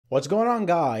What's going on,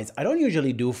 guys? I don't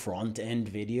usually do front-end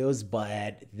videos,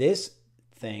 but this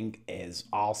thing is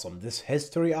awesome. This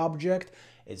history object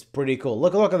is pretty cool.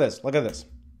 Look at this. Look at this.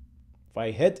 If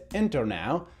I hit enter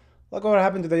now, look what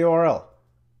happened to the URL.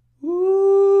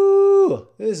 Ooh,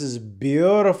 this is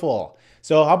beautiful.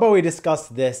 So how about we discuss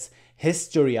this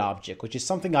history object, which is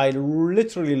something I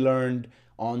literally learned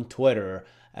on Twitter.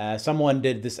 Someone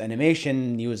did this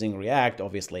animation using React.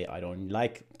 Obviously, I don't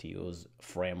like to use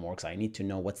frameworks. I need to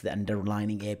know what's the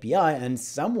underlying API. And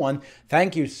someone,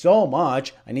 thank you so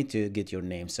much. I need to get your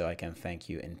name so I can thank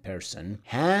you in person.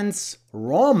 Hans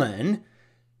Roman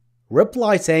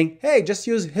replied saying, hey, just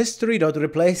use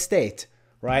history.replacestate,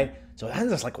 right? So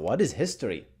Hans is like, what is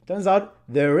history? Turns out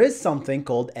there is something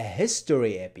called a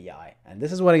history API. And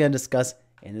this is what I'm going to discuss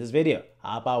in this video.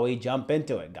 How about we jump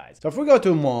into it, guys? So if we go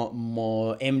to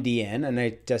more MDN and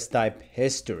I just type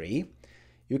history,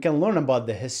 you can learn about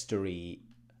the history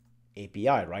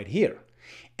API right here.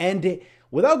 And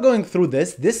without going through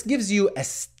this, this gives you a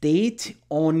state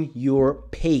on your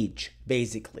page,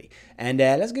 basically. And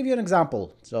let's give you an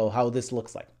example. So how this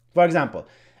looks like. For example,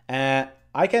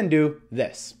 I can do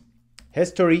this.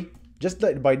 History. Just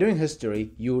by doing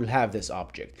history, you'll have this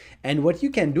object. And what you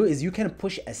can do is you can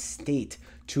push a state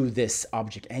to this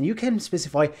object and you can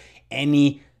specify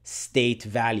any state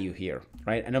value here,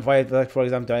 right? And if I, for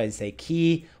example, I say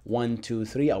key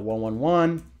 123 or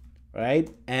 111, right?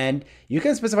 And you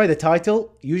can specify the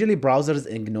title. Usually browsers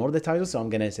ignore the title, so I'm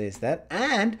gonna say that.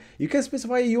 And you can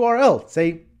specify a URL.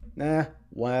 Say,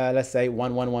 well, let's say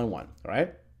 1111,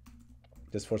 right?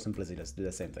 Just for simplicity, let's do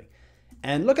the same thing.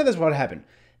 And look at this, what happened.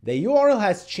 The URL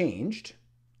has changed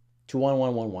to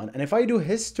 1111, and if I do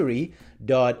history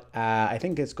dot, I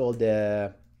think it's called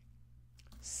the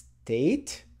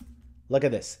state. Look at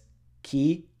this,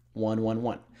 key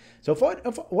 111. So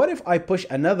what if I push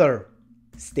another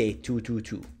state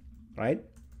 222, right?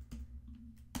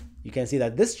 You can see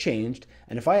that this changed,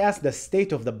 and if I ask the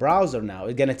state of the browser now,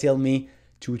 it's gonna tell me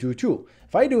 222.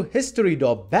 If I do history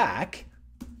dot back,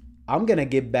 I'm gonna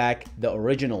get back the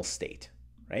original state.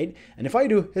 Right? And if I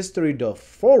do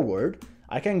history.forward,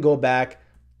 I can go back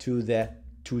to the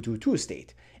 222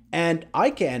 state. And I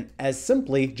can as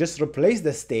simply just replace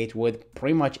the state with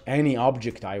pretty much any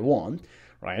object I want,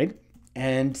 right?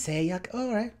 And say, like,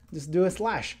 all right, just do a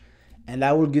slash. And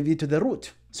that will give you to the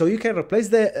root. So you can replace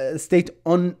the state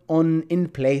in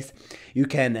place. You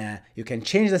can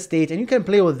change the state and you can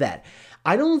play with that.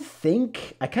 I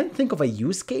can't think of a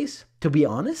use case, to be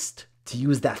honest, to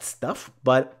use that stuff,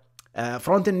 but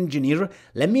front-end engineer,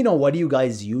 let me know what do you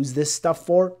guys use this stuff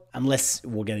for, unless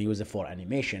we're going to use it for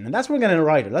animation. And that's what we're going to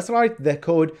write it. Let's write the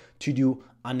code to do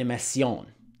animation.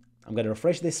 I'm going to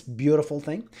refresh this beautiful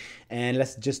thing. And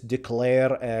let's just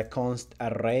declare a const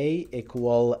array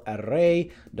equal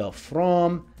array dot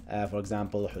from, for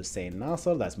example, Hussein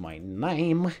Nasser. That's my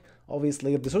name.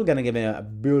 Obviously, this is going to give me a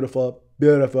beautiful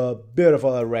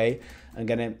array. I'm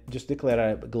gonna just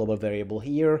declare a global variable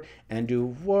here and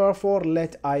do for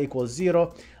let I equals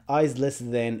 0, I is less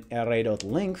than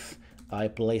array.length, I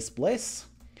place.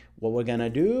 What we're gonna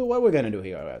do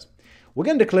here, guys, we're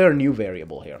gonna declare a new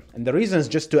variable here, and the reason is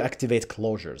just to activate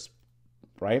closures,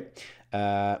 right?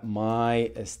 My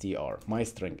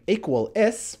string equal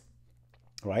s,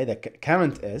 right? The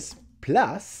current is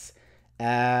plus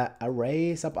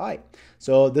array sub I.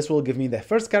 So this will give me the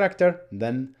first character,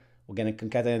 then we're going to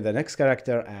concatenate the next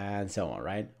character and so on,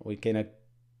 right? We're going to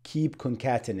keep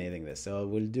concatenating this. So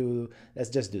let's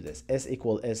just do this. S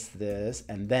equal S this,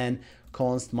 and then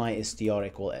const my str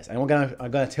equal S. And I'm going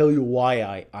to tell you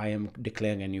why I am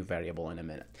declaring a new variable in a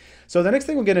minute. So the next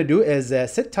thing we're going to do is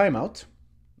set timeout,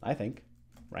 I think,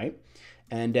 right?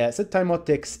 And set timeout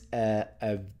takes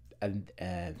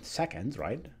seconds,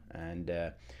 right?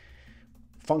 And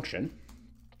function.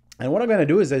 And what I'm going to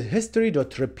do is a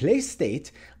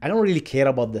history.replacestate. I don't really care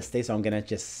about the state, so I'm going to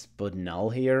just put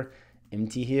null here,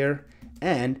 empty here,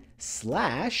 and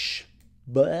slash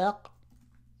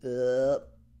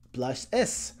plus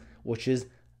s, which is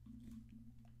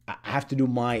I have to do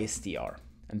my str.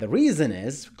 And the reason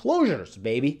is closures,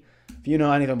 baby. If you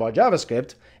know anything about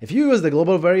JavaScript, if you use the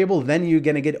global variable, then you're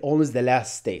going to get always the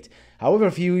last state. However,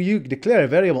 if you declare a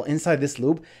variable inside this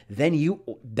loop, then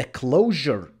the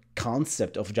closure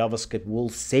concept of JavaScript will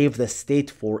save the state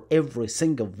for every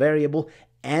single variable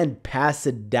and pass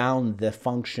it down the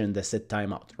function, the set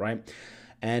timeout, right?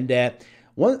 And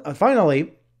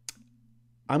finally,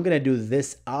 I'm gonna do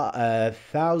this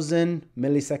 1000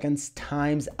 milliseconds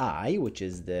times I, which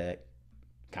is the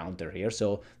counter here.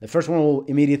 So the first one will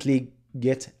immediately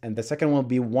get, and the second one will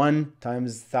be 1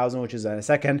 times 1000, which is a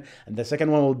second, and the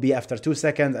second one will be after 2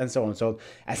 seconds, and so on. So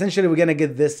essentially we're gonna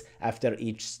get this after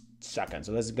each second.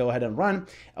 So let's go ahead and run.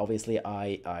 Obviously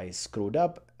I screwed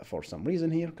up for some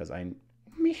reason here because I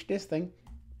missed this thing.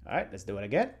 All right, let's do it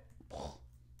again.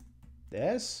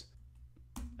 This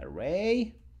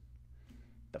array,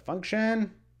 the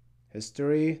function,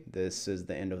 history, this is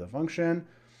the end of the function,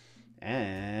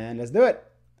 and let's do it.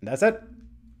 That's it.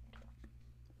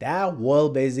 That will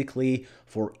basically,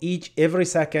 for every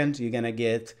second, you're gonna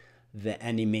get the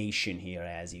animation here,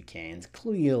 as you can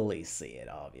clearly see it,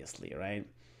 obviously, right?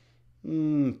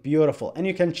 Beautiful. And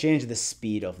you can change the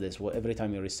speed of this. Well, every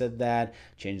time you reset that,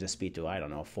 change the speed to, I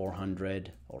don't know,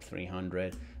 400 or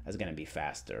 300. That's gonna be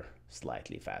faster,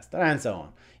 slightly faster, and so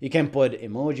on. You can put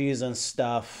emojis and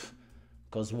stuff,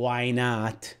 because why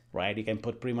not, right? You can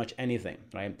put pretty much anything,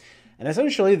 right? And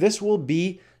essentially this will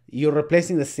be, you're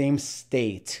replacing the same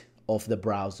state of the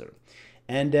browser.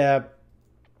 And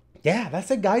yeah,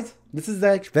 that's it, guys. This is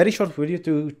a very short video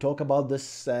to talk about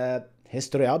this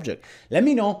history object. Let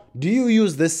me know, do you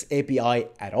use this API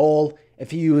at all?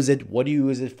 If you use it, what do you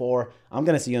use it for? I'm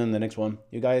gonna see you in the next one.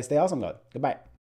 You guys stay awesome, guys. Goodbye.